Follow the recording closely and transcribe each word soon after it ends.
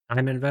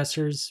I'm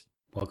investors.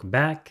 Welcome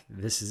back.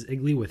 This is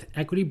Igley with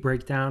Equity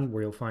Breakdown,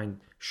 where you'll find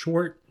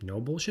short,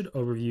 no bullshit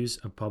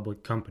overviews of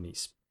public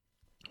companies.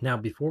 Now,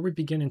 before we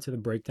begin into the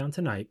breakdown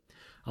tonight,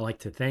 I'd like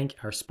to thank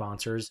our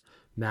sponsors,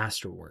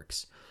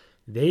 Masterworks.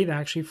 They've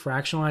actually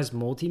fractionalized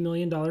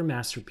multi-million dollar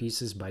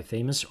masterpieces by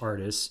famous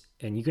artists,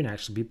 and you can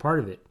actually be part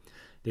of it.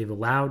 They've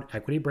allowed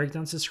Equity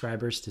Breakdown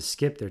subscribers to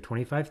skip their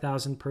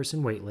 25,000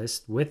 person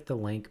waitlist with the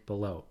link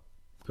below.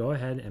 Go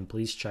ahead and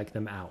please check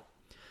them out.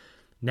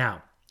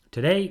 Now,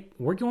 today,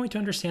 we're going to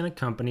understand a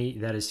company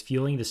that is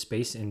fueling the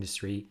space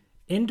industry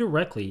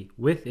indirectly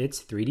with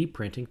its 3D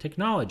printing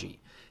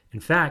technology. In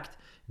fact,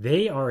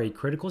 they are a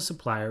critical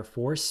supplier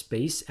for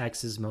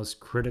SpaceX's most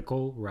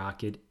critical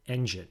rocket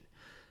engine.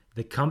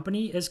 The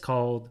company is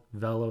called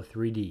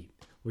Velo3D,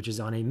 which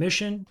is on a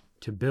mission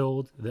to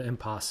build the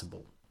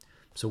impossible.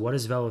 So, what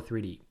is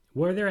Velo3D?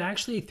 Well, they're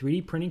actually a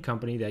 3D printing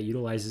company that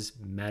utilizes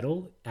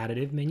metal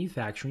additive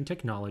manufacturing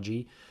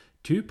technology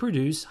to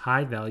produce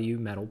high value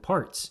metal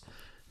parts.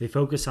 They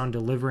focus on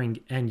delivering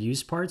end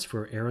use parts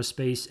for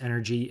aerospace,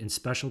 energy, and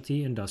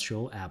specialty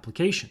industrial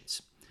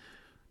applications.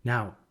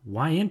 Now,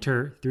 why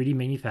enter 3D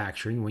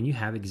manufacturing when you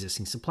have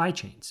existing supply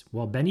chains?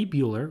 Well, Benny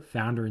Bueller,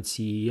 founder and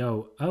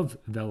CEO of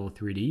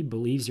Velo3D,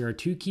 believes there are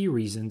two key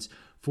reasons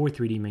for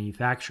 3D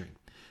manufacturing: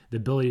 the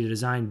ability to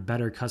design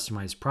better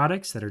customized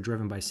products that are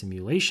driven by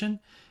simulation,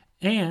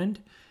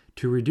 and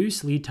to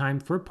reduce lead time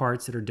for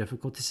parts that are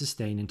difficult to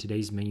sustain in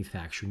today's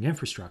manufacturing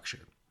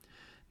infrastructure.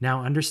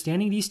 Now,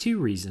 understanding these two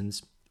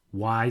reasons,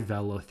 why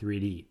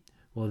Velo3D?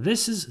 Well,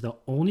 this is the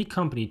only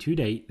company to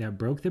date that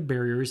broke the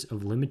barriers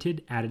of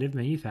limited additive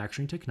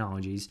manufacturing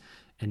technologies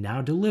and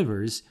now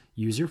delivers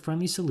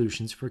user-friendly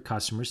solutions for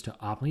customers to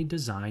optimally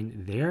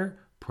design their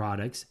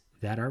products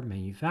that are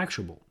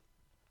manufacturable.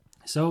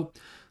 So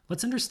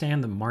let's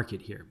understand the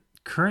market here.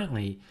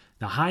 Currently,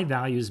 the high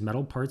values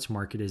metal parts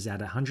market is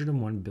at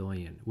 101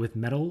 billion, with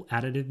metal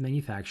additive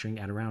manufacturing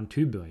at around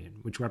 2 billion,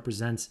 which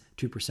represents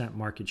 2%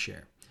 market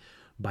share.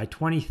 By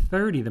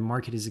 2030, the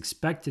market is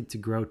expected to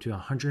grow to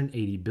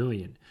 180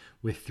 billion,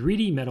 with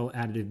 3D metal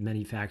additive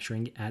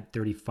manufacturing at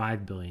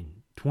 35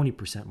 billion,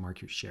 20%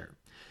 market share.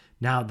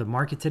 Now, the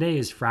market today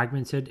is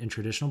fragmented and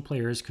traditional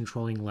players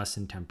controlling less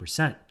than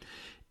 10%.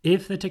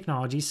 If the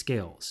technology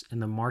scales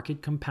and the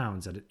market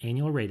compounds at an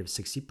annual rate of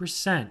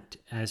 60%,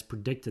 as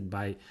predicted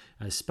by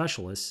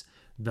specialists,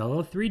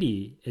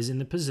 Velo3D is in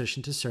the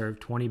position to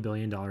serve $20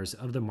 billion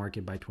of the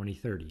market by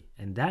 2030,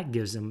 and that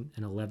gives them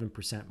an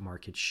 11%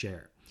 market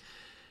share.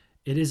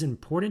 It is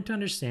important to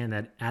understand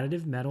that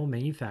additive metal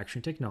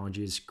manufacturing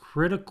technology is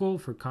critical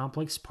for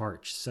complex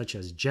parts such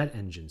as jet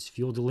engines,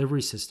 fuel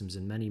delivery systems,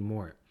 and many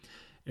more.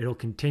 It'll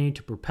continue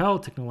to propel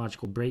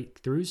technological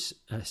breakthroughs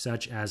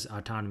such as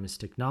autonomous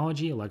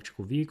technology,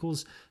 electrical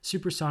vehicles,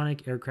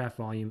 supersonic aircraft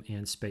volume,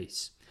 and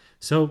space.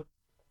 So,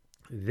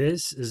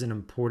 this is an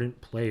important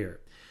player.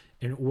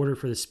 In order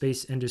for the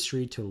space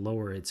industry to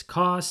lower its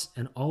costs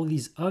and all of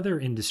these other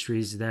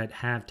industries that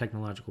have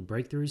technological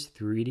breakthroughs,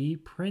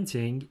 3D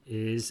printing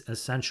is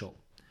essential.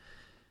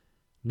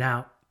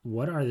 Now,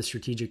 what are the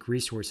strategic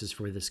resources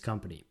for this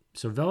company?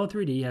 So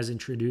Velo3D has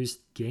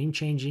introduced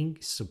game-changing,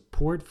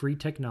 support-free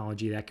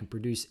technology that can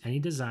produce any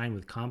design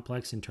with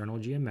complex internal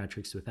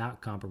geometrics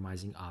without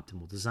compromising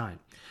optimal design.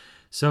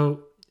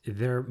 So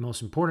their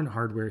most important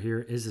hardware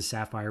here is the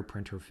Sapphire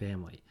printer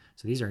family.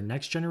 So these are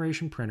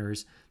next-generation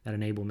printers that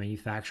enable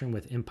manufacturing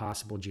with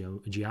impossible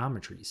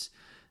geometries.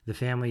 The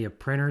family of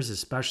printers,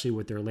 especially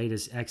with their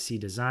latest XC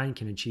design,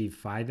 can achieve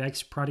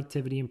 5x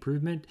productivity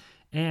improvement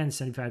and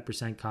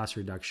 75% cost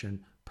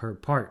reduction per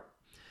part.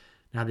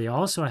 Now, they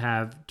also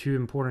have two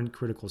important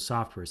critical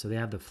software. So they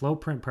have the flow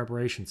print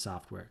preparation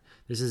software.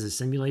 This is a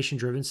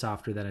simulation-driven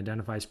software that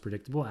identifies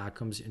predictable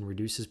outcomes and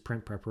reduces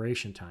print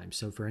preparation time.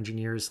 So for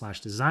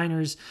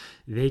engineers/designers,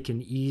 they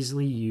can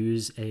easily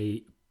use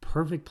a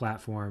perfect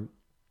platform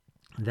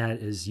that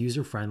is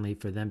user-friendly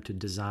for them to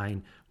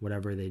design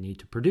whatever they need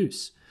to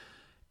produce.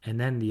 And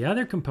then the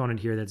other component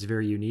here that's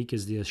very unique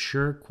is the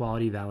Assure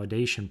quality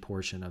validation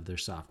portion of their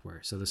software.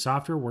 So the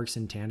software works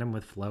in tandem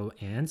with Flow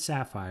and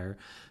Sapphire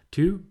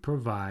to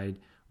provide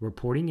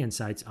reporting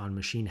insights on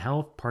machine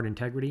health, part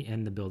integrity,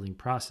 and the building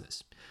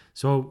process.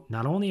 So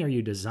not only are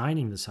you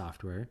designing the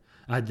software,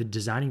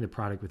 designing the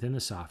product within the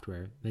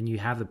software, then you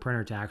have the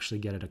printer to actually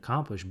get it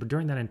accomplished. But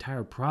during that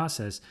entire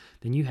process,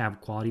 then you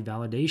have quality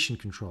validation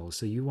controls.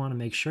 So you want to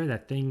make sure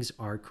that things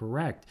are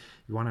correct.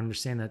 You want to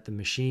understand that the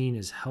machine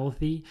is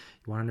healthy.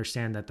 You want to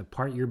understand that the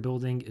part you're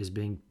building is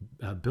being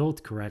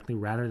built correctly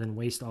rather than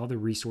waste all the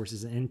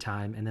resources and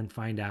time and then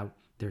find out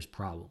there's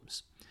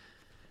problems.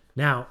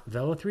 Now,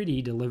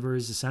 Velo3D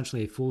delivers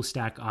essentially a full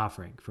stack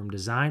offering from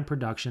design,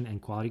 production, and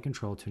quality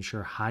control to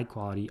ensure high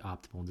quality,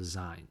 optimal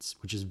designs,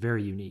 which is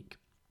very unique.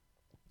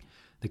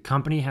 The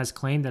company has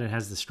claimed that it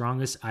has the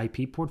strongest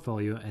IP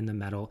portfolio in the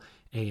metal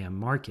AM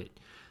market.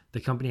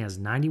 The company has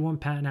 91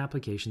 patent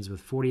applications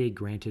with 48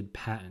 granted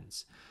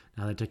patents.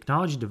 Now, the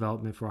technology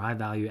development for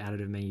high-value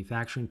additive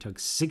manufacturing took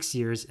 6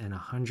 years and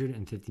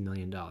 $150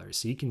 million.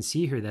 So you can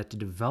see here that to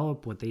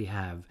develop what they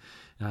have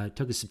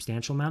took a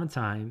substantial amount of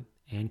time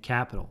and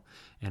capital.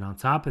 And on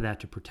top of that,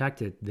 to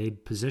protect it, they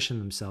position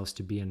themselves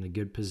to be in a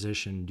good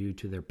position due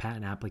to their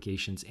patent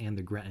applications and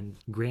the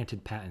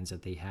granted patents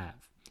that they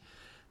have.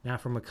 Now,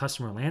 from a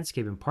customer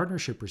landscape and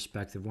partnership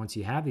perspective, once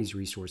you have these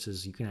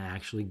resources, you can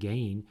actually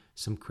gain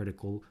some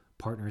critical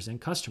partners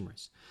and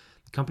customers.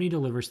 The company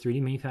delivers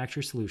 3D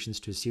manufacturer solutions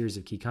to a series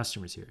of key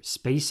customers here.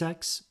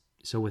 SpaceX.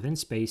 So within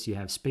space, you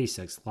have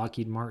SpaceX,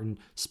 Lockheed Martin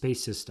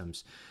Space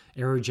Systems,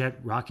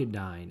 Aerojet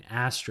Rocketdyne,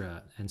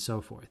 Astra, and so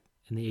forth.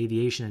 In the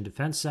aviation and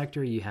defense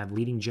sector, you have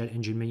leading jet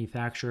engine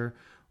manufacturer,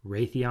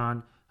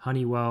 Raytheon,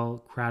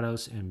 Honeywell,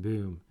 Kratos, and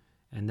Boom.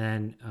 And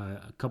then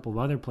a couple of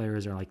other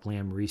players are like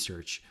Lam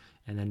Research,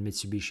 and then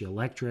Mitsubishi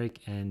Electric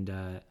and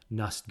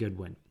Nust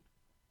Goodwin.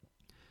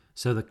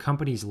 So the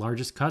company's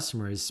largest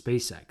customer is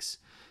SpaceX.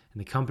 And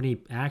the company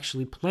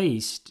actually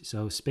placed,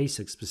 so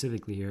SpaceX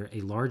specifically here,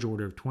 a large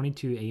order of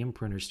 22 AM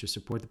printers to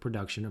support the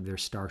production of their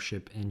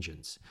Starship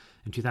engines.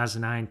 In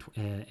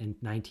 2009,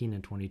 19,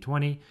 and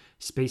 2020,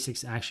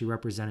 SpaceX actually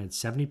represented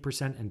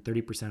 70% and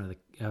 30%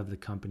 of the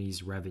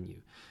company's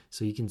revenue.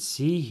 So you can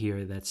see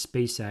here that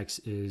SpaceX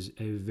is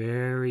a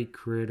very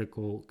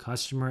critical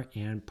customer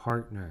and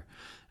partner.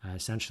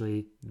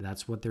 Essentially,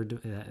 that's what they're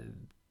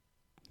doing.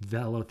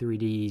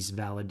 Velo3D's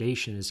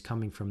validation is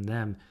coming from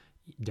them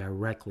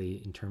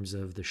directly in terms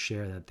of the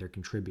share that they're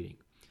contributing.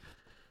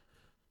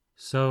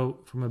 So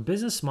from a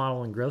business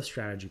model and growth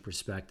strategy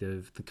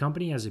perspective, the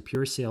company has a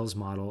pure sales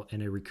model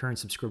and a recurrent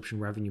subscription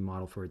revenue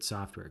model for its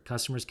software.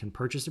 Customers can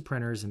purchase the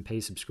printers and pay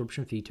a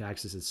subscription fee to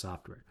access its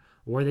software,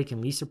 or they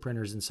can lease the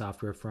printers and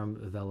software from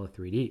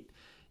Velo3D.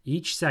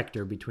 Each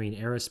sector between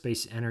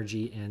aerospace,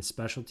 energy, and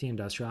specialty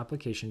industrial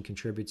application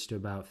contributes to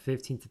about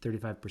 15 to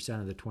 35%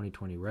 of the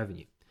 2020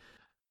 revenue.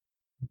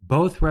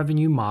 Both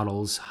revenue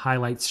models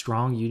highlight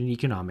strong unit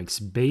economics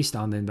based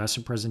on the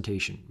investor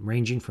presentation,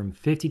 ranging from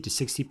 50 to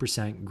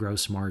 60%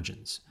 gross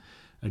margins.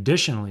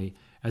 Additionally,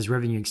 as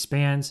revenue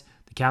expands,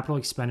 the capital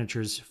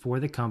expenditures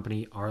for the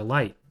company are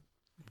light,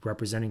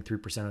 representing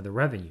 3% of the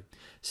revenue,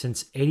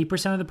 since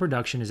 80% of the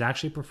production is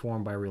actually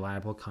performed by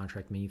reliable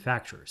contract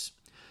manufacturers.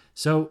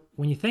 So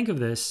when you think of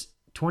this,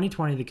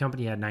 2020, the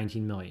company had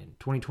 19 million.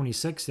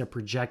 2026, they're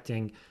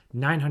projecting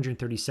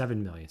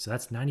 937 million. So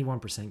that's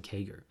 91%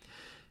 CAGR.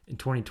 In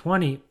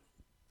 2020,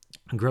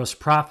 gross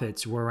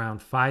profits were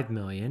around 5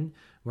 million,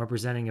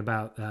 representing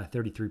about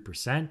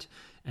 33%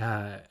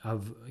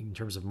 in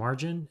terms of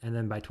margin. And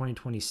then by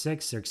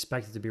 2026, they're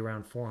expected to be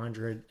around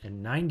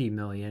 490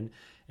 million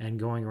and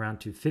going around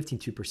to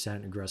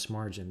 52% in gross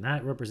margin.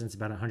 That represents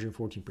about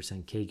 114%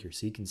 CAGR.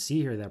 So you can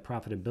see here that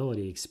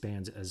profitability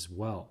expands as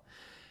well.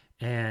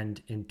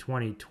 And in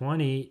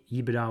 2020,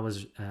 EBITDA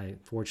was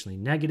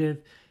fortunately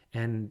negative.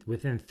 And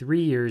within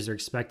 3 years, they're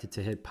expected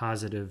to hit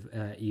positive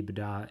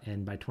EBITDA,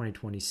 and by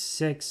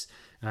 2026,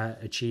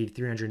 achieve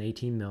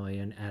 318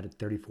 million at a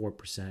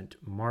 34%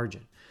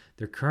 margin.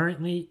 They're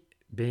currently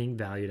being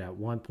valued at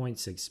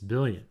 1.6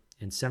 billion,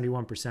 and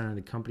 71% of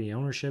the company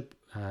ownership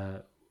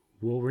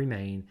will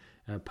remain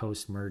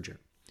post-merger.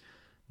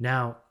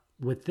 Now,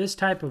 with this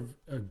type of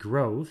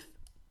growth,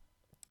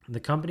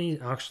 the company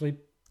actually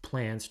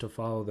plans to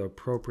follow the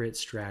appropriate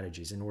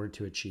strategies in order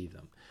to achieve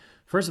them.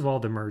 First of all,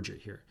 the merger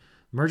here.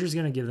 Merger is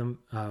going to give them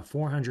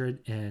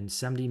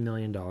 $470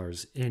 million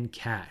in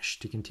cash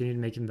to continue to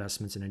make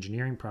investments in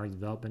engineering, product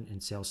development,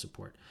 and sales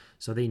support.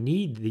 So they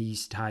need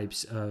these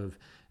types of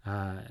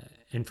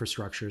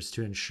infrastructures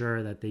to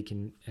ensure that they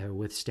can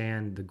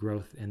withstand the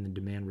growth and the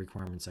demand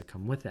requirements that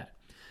come with that.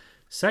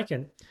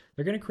 Second,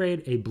 they're going to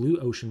create a blue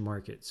ocean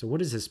market. So what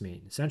does this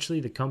mean? Essentially,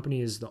 the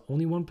company is the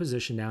only one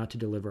positioned now to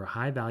deliver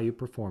high value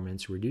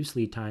performance, reduce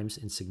lead times,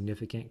 and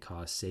significant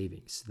cost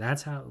savings.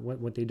 That's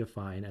what they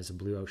define as a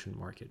blue ocean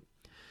market.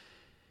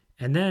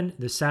 And then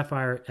the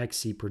Sapphire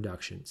XC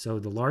production. So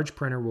the large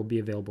printer will be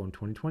available in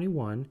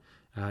 2021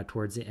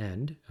 towards the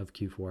end of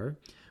Q4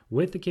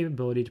 with the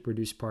capability to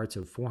produce parts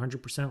of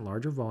 400%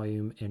 larger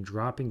volume and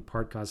dropping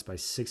part costs by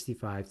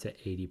 65 to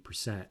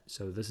 80%.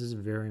 So this is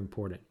very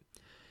important.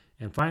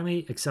 And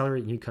finally,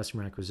 accelerate new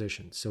customer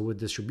acquisition. So with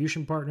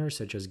distribution partners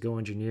such as Go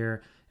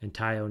Engineer and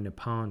Taiyo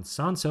Nippon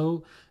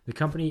Sanso, the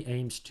company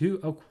aims to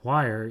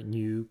acquire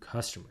new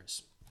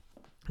customers.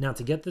 Now,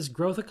 to get this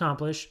growth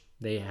accomplished,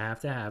 they have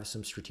to have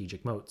some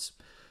strategic moats.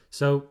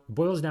 So it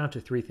boils down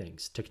to three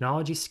things: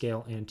 technology,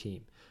 scale, and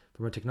team.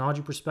 From a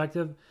technology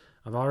perspective,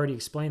 I've already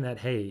explained that,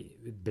 hey,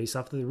 based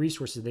off of the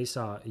resources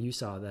you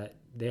saw that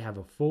they have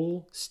a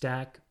full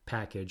stack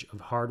package of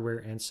hardware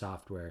and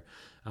software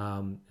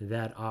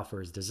that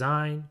offers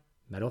design,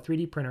 metal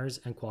 3D printers,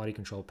 and quality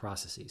control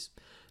processes.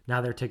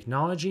 Now, their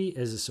technology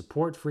is a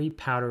support-free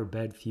powder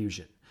bed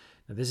fusion.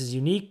 Now, this is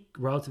unique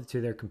relative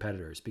to their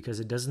competitors because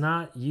it does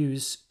not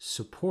use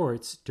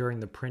supports during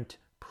the print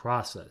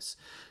process.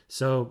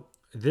 So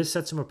this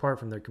sets them apart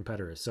from their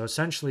competitors. So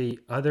essentially,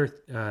 other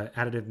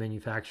additive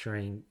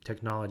manufacturing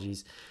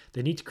technologies,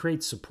 they need to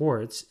create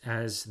supports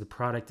as the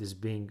product is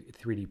being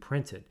 3D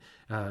printed,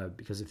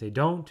 because if they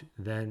don't,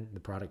 then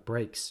the product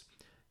breaks.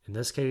 In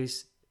this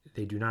case,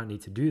 they do not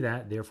need to do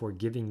that, therefore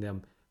giving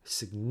them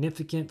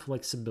significant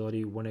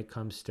flexibility when it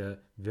comes to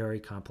very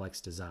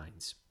complex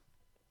designs.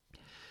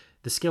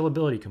 The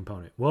scalability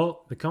component.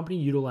 Well, the company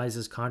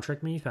utilizes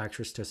contract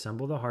manufacturers to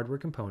assemble the hardware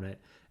component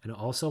and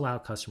also allow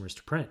customers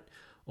to print.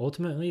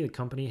 Ultimately, the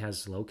company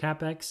has low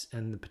capex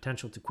and the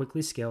potential to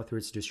quickly scale through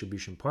its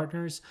distribution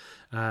partners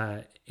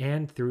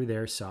and through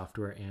their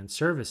software and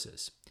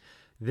services.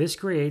 This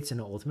creates an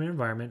ultimate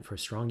environment for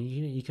strong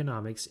unit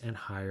economics and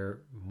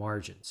higher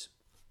margins.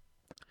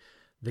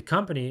 The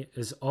company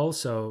is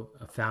also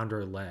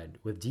founder-led,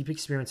 with deep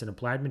experience in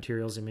applied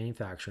materials and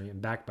manufacturing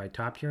and backed by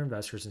top-tier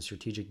investors and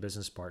strategic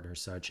business partners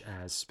such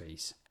as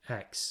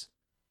SpaceX.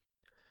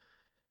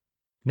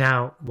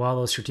 Now, while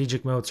those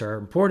strategic moats are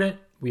important,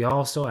 we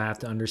also have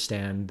to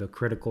understand the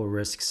critical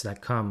risks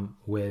that come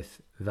with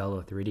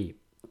Velo3D.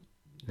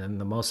 And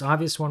the most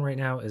obvious one right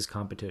now is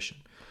competition.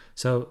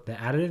 So the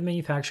additive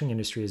manufacturing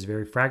industry is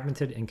very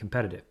fragmented and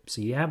competitive.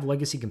 So you have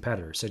legacy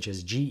competitors such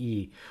as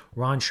GE,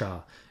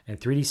 Ronshaw, and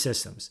 3D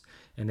Systems,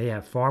 and they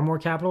have far more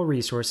capital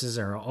resources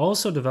and are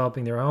also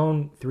developing their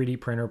own 3D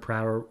printer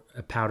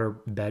powder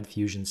bed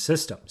fusion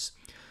systems.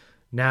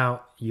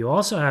 Now, you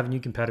also have new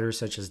competitors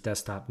such as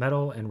Desktop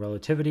Metal and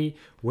Relativity,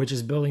 which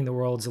is building the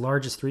world's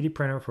largest 3D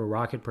printer for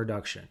rocket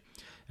production,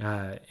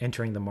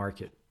 entering the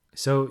market.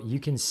 So you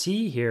can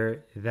see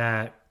here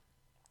that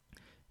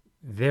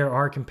there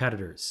are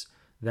competitors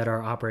that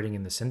are operating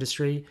in this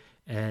industry.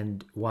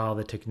 And while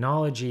the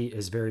technology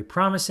is very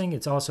promising,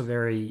 it's also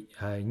very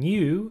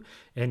new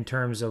in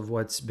terms of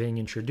what's being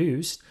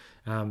introduced.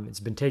 It's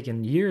been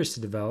taking years to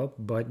develop,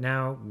 but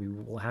now we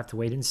will have to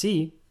wait and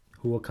see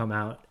who will come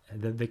out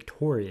the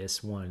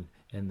victorious one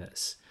in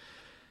this.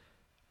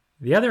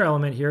 The other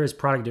element here is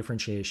product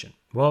differentiation.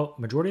 Well,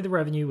 majority of the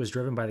revenue was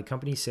driven by the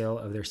company's sale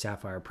of their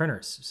Sapphire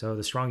printers. So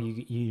the strong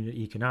unit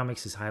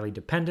economics is highly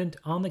dependent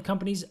on the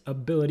company's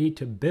ability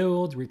to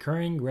build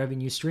recurring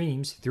revenue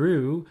streams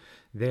through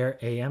their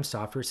AM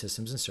software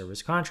systems and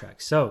service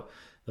contracts. So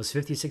those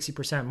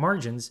 50-60%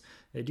 margins,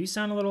 they do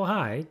sound a little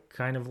high,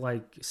 kind of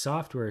like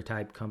software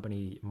type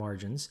company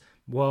margins.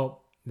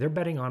 Well, they're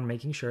betting on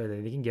making sure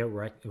that they can get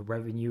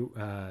revenue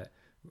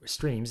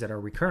streams that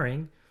are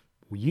recurring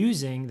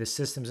using the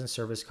systems and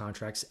service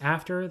contracts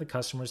after the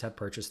customers have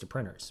purchased the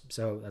printers.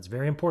 So that's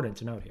very important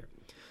to note here.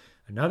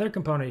 Another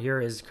component here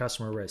is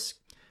customer risk.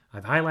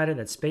 I've highlighted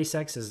that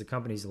SpaceX is the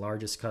company's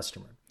largest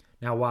customer.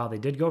 Now, while they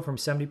did go from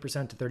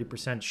 70% to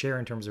 30% share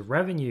in terms of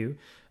revenue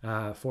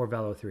for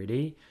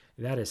Velo3D,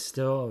 that is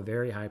still a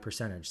very high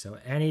percentage. So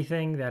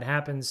anything that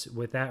happens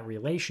with that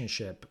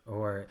relationship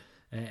or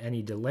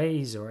any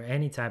delays or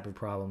any type of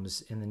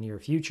problems in the near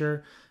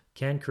future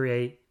can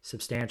create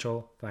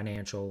substantial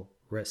financial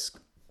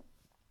risk.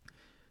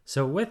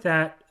 So with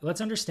that, let's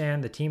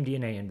understand the team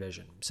DNA and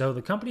vision. So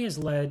the company is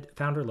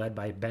founder-led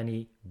by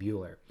Benny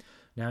Bueller.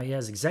 Now he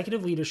has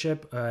executive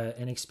leadership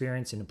and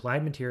experience in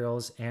applied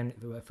materials and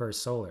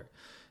First Solar.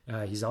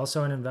 He's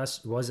also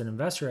was an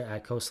investor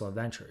at Khosla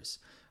Ventures.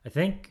 I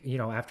think,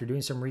 after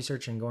doing some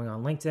research and going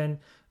on LinkedIn,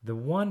 the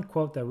one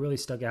quote that really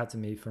stuck out to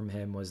me from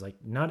him was like,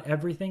 not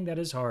everything that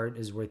is hard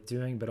is worth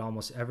doing, but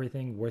almost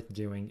everything worth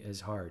doing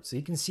is hard. So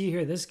you can see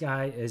here, this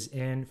guy is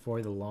in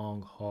for the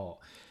long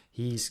haul.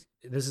 This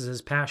is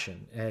his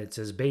passion. It's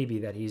his baby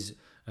that he's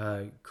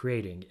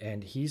creating,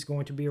 and he's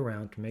going to be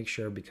around to make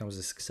sure it becomes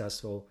a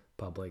successful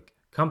public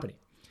company.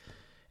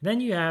 Then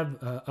you have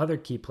other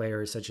key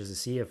players such as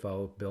the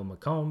CFO, Bill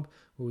McComb,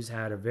 who's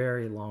had a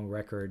very long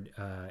record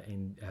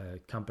in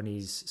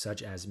companies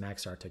such as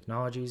Maxar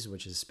Technologies,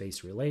 which is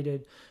space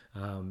related,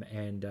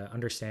 and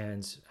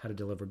understands how to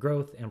deliver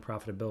growth and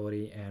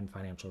profitability and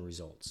financial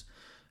results.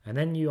 And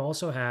then you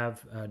also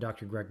have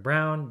Dr. Greg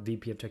Brown,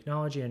 VP of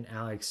Technology, and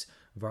Alex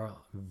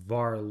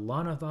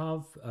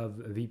Varlanovov of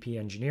VP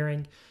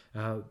Engineering.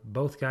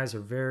 Both guys are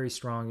very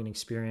strong in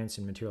experience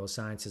in material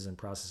sciences and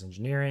process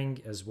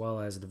engineering, as well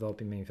as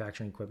developing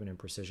manufacturing equipment and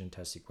precision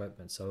test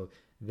equipment. So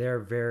they're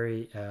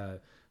very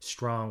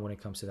strong when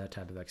it comes to that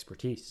type of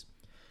expertise.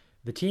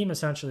 The team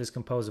essentially is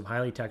composed of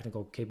highly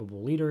technical,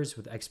 capable leaders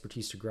with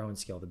expertise to grow and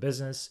scale the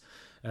business.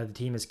 The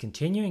team is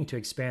continuing to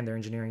expand their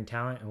engineering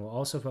talent and will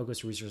also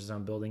focus resources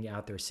on building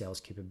out their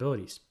sales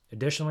capabilities.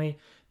 Additionally,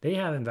 they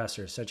have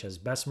investors such as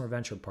Bessemer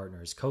Venture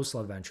Partners,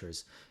 Khosla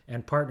Ventures,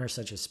 and partners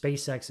such as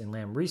SpaceX and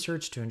Lam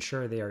Research to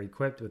ensure they are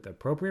equipped with the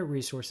appropriate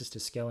resources to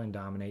scale and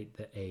dominate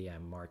the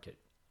AM market.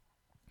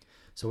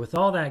 So with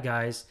all that,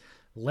 guys,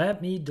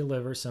 let me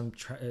deliver some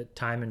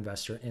time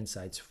investor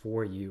insights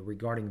for you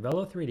regarding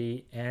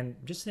Velo3D and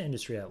just the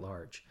industry at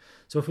large.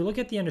 So if we look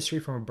at the industry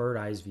from a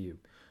bird's eye view,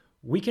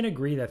 we can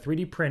agree that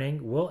 3D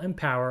printing will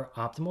empower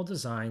optimal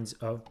designs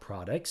of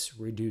products,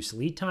 reduce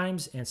lead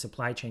times and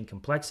supply chain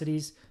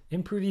complexities,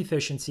 improve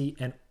efficiency,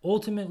 and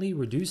ultimately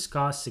reduce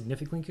costs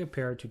significantly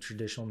compared to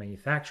traditional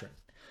manufacturing.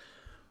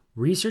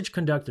 Research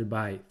conducted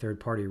by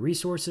third-party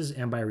resources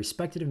and by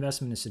respected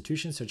investment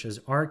institutions such as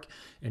ARK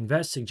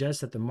Invest suggests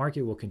that the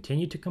market will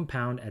continue to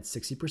compound at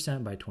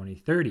 60% by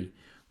 2030.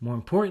 More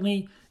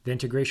importantly, the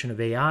integration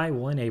of AI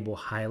will enable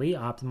highly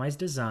optimized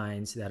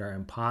designs that are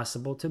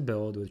impossible to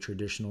build with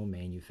traditional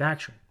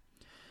manufacturing.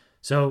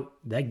 So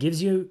that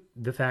gives you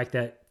the fact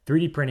that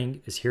 3D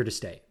printing is here to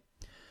stay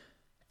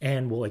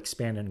and will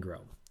expand and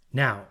grow.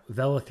 Now,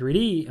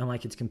 Velo3D,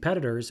 unlike its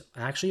competitors,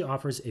 actually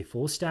offers a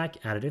full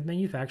stack additive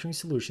manufacturing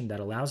solution that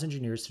allows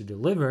engineers to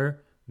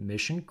deliver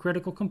mission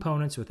critical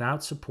components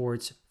without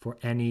supports for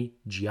any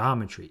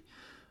geometry.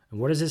 And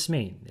what does this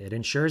mean? It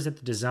ensures that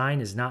the design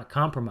is not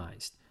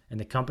compromised, and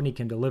the company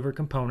can deliver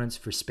components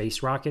for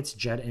space rockets,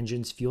 jet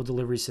engines, fuel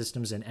delivery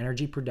systems, and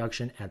energy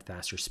production at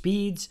faster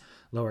speeds,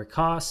 lower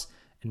costs,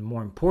 and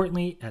more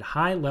importantly, at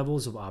high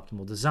levels of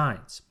optimal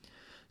designs.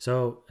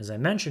 So, as I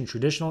mentioned,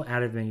 traditional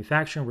additive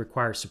manufacturing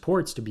requires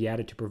supports to be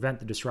added to prevent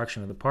the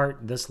destruction of the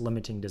part, thus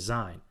limiting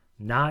design.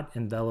 Not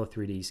in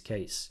Velo3D's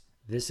case.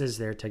 This is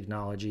their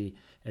technology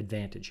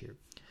advantage here.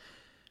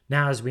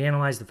 Now, as we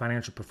analyze the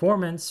financial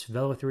performance,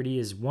 Velo3D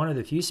is one of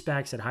the few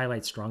specs that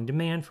highlights strong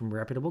demand from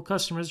reputable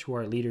customers who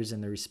are leaders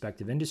in their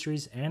respective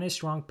industries and a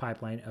strong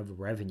pipeline of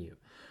revenue.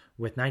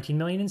 With $19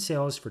 million in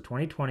sales for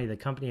 2020, the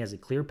company has a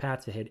clear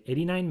path to hit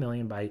 $89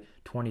 million by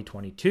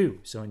 2022.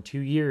 So in 2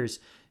 years,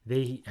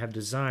 they have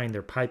designed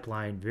their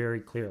pipeline very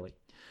clearly.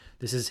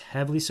 This is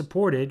heavily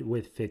supported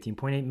with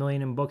 $15.8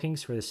 million in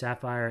bookings for the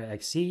Sapphire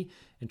XC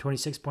and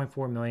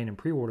 $26.4 million in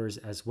pre-orders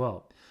as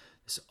well.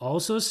 This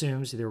also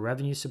assumes their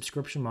revenue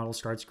subscription model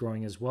starts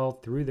growing as well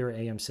through their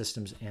AM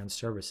systems and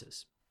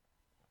services.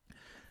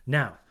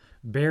 Now,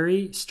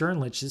 Barry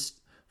Sternlichs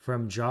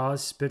from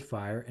Jaws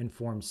Spitfire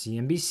informed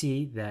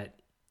CNBC that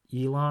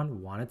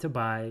Elon wanted to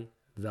buy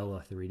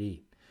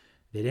Velo3D.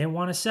 They didn't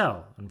want to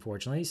sell,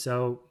 unfortunately,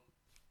 so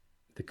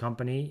the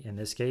company, in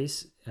this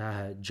case,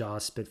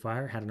 Jaws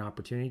Spitfire, had an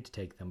opportunity to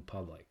take them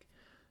public.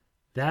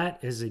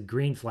 That is a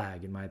green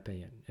flag, in my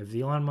opinion. If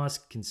Elon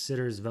Musk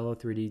considers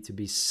Velo3D to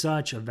be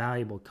such a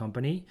valuable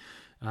company,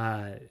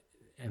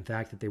 in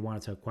fact, that they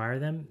wanted to acquire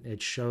them,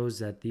 it shows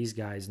that these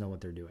guys know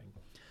what they're doing.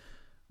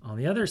 On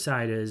the other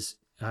side is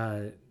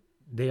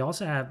they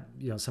also have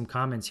some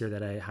comments here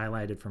that I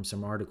highlighted from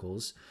some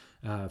articles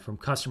from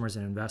customers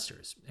and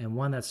investors. And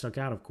one that stuck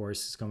out, of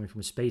course, is coming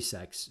from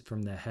SpaceX,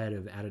 from the head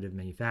of additive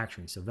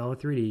manufacturing. So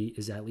Velo3D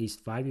is at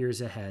least 5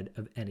 years ahead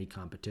of any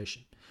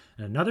competition.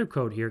 And another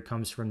quote here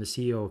comes from the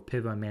CEO of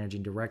Piva,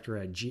 managing director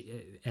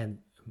and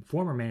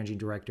former managing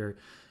director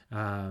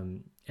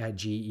at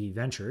GE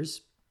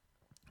Ventures.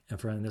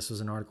 And this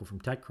was an article from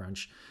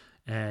TechCrunch.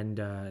 And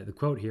the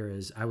quote here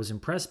is, "I was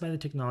impressed by the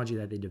technology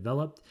that they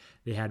developed.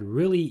 They had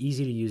really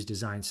easy to use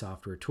design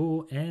software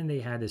tool, and they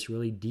had this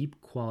really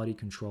deep quality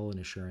control and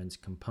assurance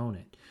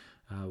component,"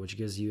 which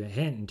gives you a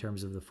hint in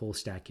terms of the full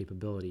stack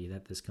capability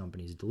that this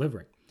company is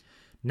delivering.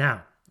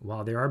 Now,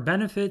 while there are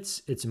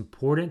benefits, it's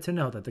important to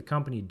note that the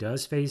company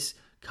does face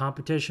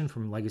competition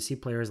from legacy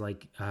players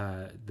like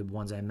the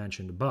ones I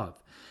mentioned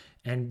above,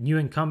 and new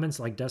incumbents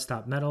like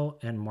Desktop Metal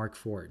and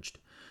Markforged.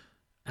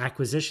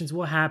 Acquisitions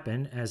will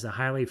happen as the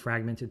highly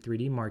fragmented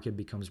 3D market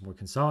becomes more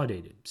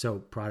consolidated. So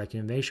product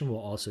innovation will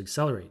also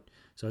accelerate.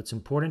 So it's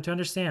important to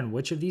understand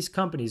which of these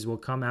companies will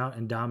come out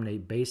and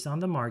dominate based on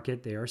the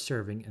market they are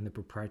serving and the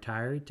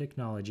proprietary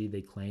technology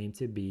they claim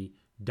to be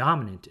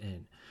dominant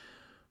in.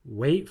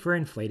 Wait for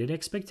inflated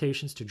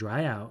expectations to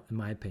dry out, in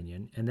my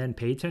opinion, and then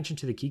pay attention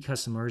to the key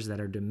customers that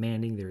are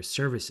demanding their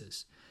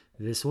services.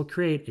 This will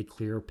create a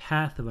clearer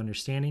path of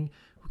understanding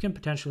who can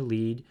potentially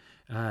lead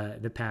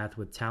the path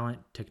with talent,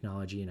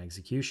 technology, and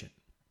execution.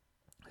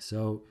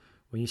 So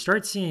when you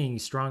start seeing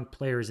strong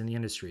players in the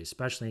industry,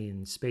 especially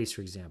in space,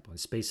 for example, and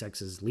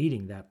SpaceX is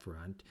leading that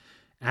front,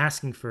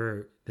 asking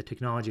for the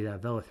technology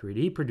that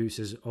Velo3D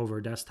produces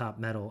over Desktop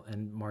Metal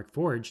and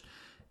Markforged,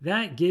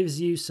 that gives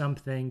you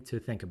something to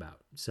think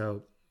about.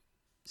 So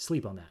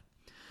sleep on that.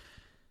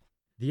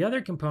 The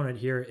other component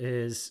here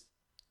is,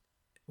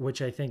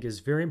 which I think is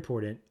very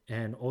important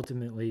and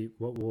ultimately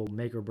what will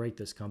make or break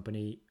this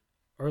company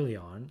early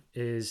on,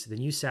 is the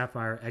new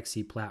Sapphire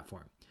XC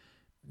platform.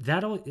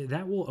 That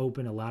will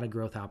open a lot of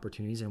growth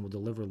opportunities and will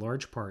deliver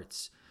large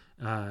parts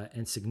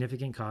and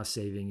significant cost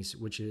savings,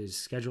 which is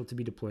scheduled to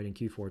be deployed in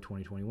Q4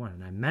 2021.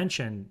 And I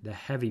mentioned the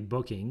heavy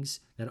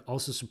bookings that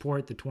also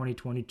support the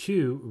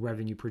 2022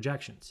 revenue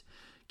projections.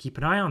 Keep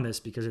an eye on this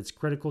because it's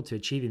critical to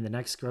achieving the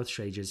next growth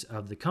stages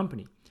of the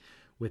company.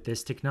 With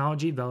this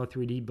technology,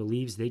 Velo3D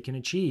believes they can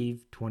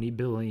achieve $20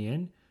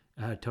 billion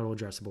total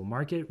addressable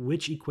market,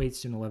 which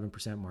equates to an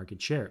 11% market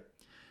share.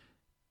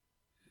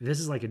 This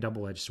is like a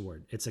double-edged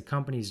sword. It's a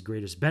company's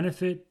greatest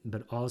benefit,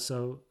 but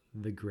also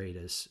the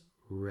greatest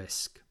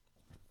risk.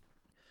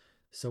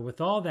 So with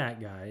all that,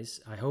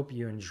 guys, I hope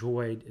you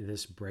enjoyed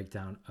this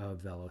breakdown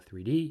of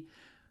Velo3D.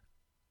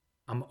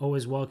 I'm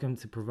always welcome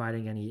to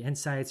providing any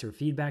insights or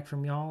feedback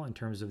from y'all in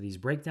terms of these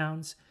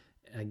breakdowns.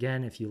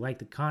 Again, if you like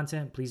the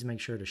content, please make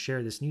sure to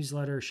share this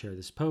newsletter, share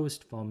this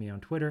post, follow me on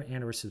Twitter,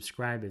 and or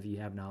subscribe if you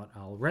have not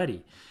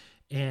already.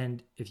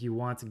 And if you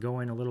want to go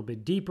in a little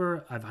bit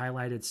deeper, I've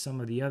highlighted some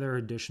of the other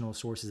additional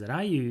sources that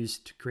I use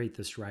to create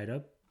this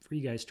write-up for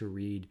you guys to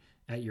read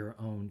at your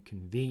own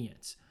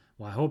convenience.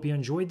 Well, I hope you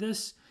enjoyed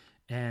this,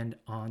 and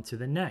on to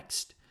the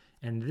next.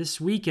 And this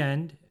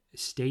weekend,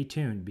 stay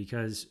tuned,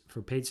 because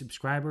for paid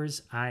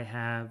subscribers, I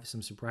have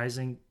some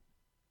surprising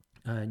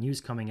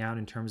news coming out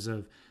in terms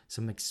of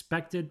some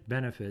expected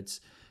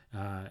benefits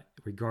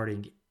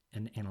regarding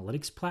an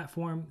analytics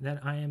platform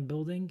that I am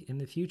building in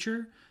the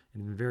future,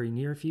 in the very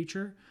near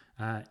future,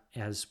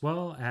 as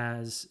well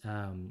as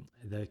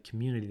the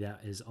community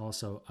that is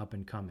also up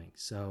and coming.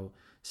 So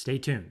stay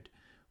tuned.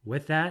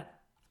 With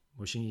that,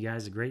 wishing you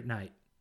guys a great night.